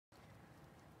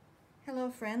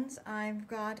Hello friends, I've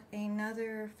got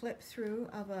another flip through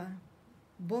of a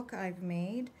book I've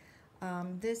made.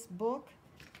 This book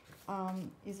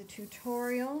is a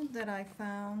tutorial that I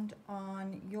found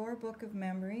on Your Book of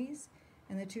Memories,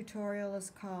 and the tutorial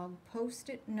is called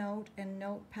Post-it Note and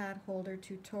Notepad Holder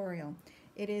Tutorial.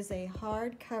 It is a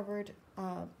hard-covered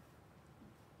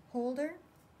holder.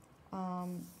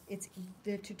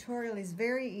 The tutorial is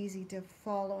very easy to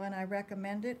follow and I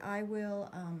recommend it. I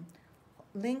will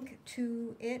link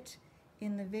to it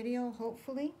in the video,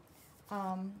 hopefully.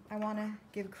 I want to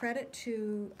give credit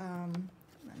to,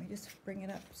 let me just bring it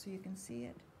up so you can see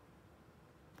it.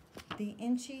 The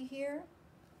inchie here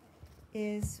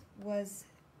I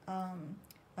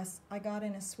got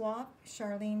in a swap.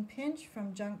 Charlene Piche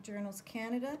from Junk Journals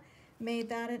Canada made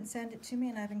that and sent it to me,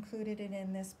 and I've included it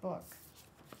in this book.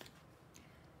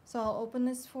 So I'll open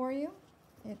this for you.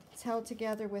 It's held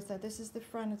together with this is the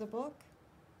front of the book.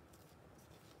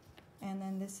 And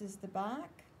then this is the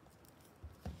back,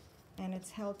 and it's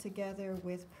held together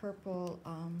with purple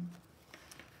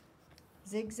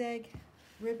zigzag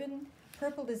ribbon.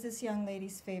 Purple is this young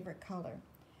lady's favorite color.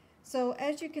 So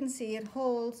as you can see, it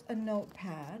holds a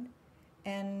notepad,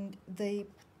 and the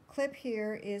clip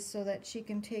here is so that she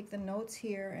can take the notes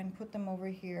here and put them over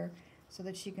here so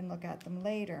that she can look at them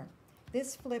later.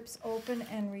 This flips open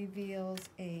and reveals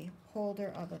a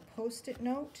holder of a post-it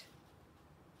note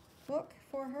book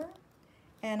for her.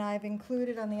 And I've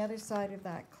included on the other side of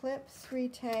that clip 3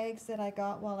 tags that I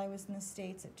got while I was in the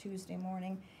States at Tuesday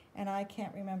morning, and I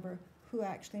can't remember who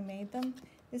actually made them.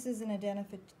 This is an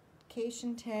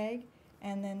identification tag,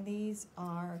 and then these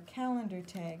are calendar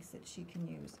tags that she can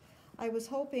use. I was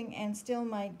hoping and still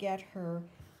might get her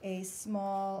a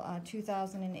small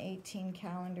 2018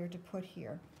 calendar to put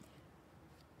here.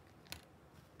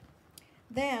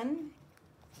 Then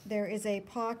there is a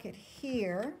pocket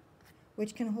here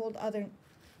which can hold other.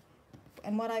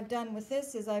 And what I've done with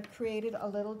this is I've created a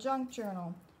little junk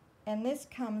journal. And this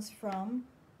comes from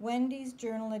Wendy's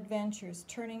Journal Adventures,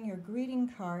 turning your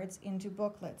greeting cards into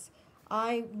booklets.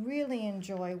 I really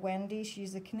enjoy Wendy.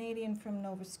 She's a Canadian from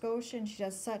Nova Scotia, and she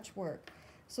does such work.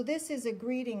 So this is a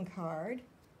greeting card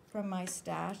from my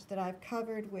stash that I've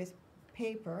covered with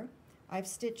paper. I've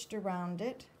stitched around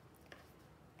it.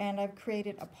 And I've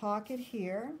created a pocket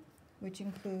here, which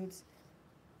includes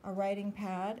a writing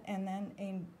pad and then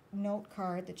a note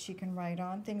card that she can write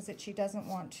on, things that she doesn't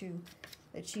want to,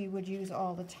 that she would use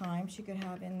all the time, she could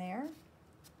have in there.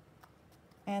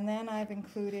 And then I've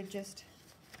included just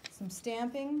some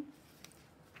stamping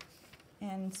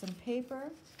and some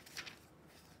paper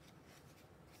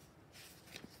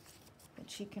that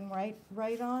she can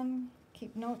write on,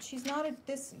 keep notes.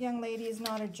 This young lady is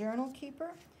not a journal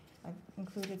keeper. I've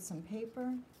included some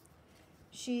paper.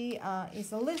 She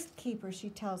is a list keeper, she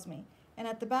tells me. And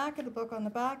at the back of the book, on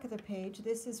the back of the page,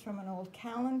 this is from an old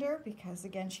calendar, because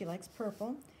again she likes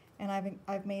purple, and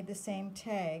I've made the same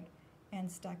tag and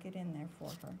stuck it in there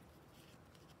for her.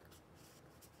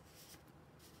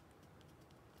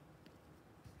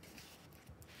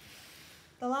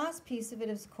 The last piece of it,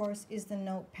 of course, is the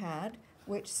notepad,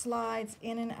 which slides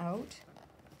in and out.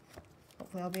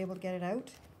 Hopefully I'll be able to get it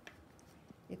out.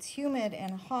 It's humid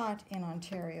and hot in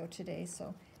Ontario today,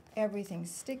 so everything's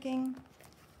sticking.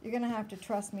 You're going to have to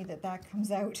trust me that that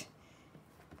comes out.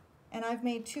 And I've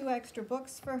made 2 extra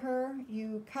books for her.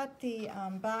 You cut the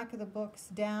back of the books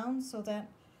down so that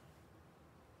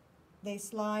they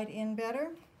slide in better.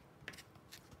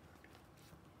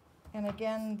 And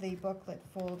again, the booklet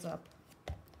folds up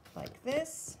like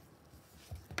this.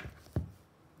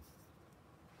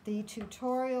 The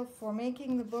tutorial for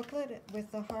making the booklet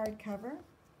with the hardcover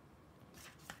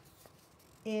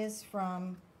is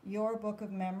from Your Book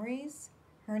of Memories.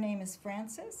 Her name is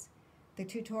Frances. The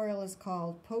tutorial is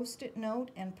called Post-it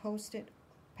Note and Post-it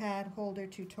Pad Holder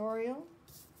Tutorial.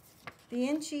 The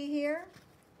inchie here,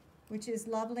 which is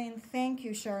lovely, and thank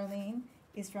you, Charlene,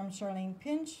 is from Charlene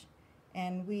Piche,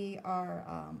 and we are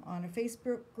on a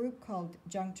Facebook group called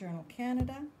Junk Journal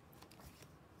Canada.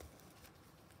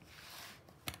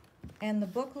 And the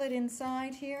booklet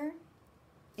inside here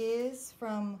is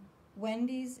from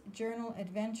Wendy's Journal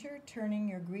Adventure, turning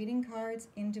your greeting cards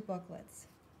into booklets.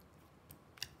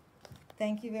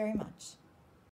 Thank you very much.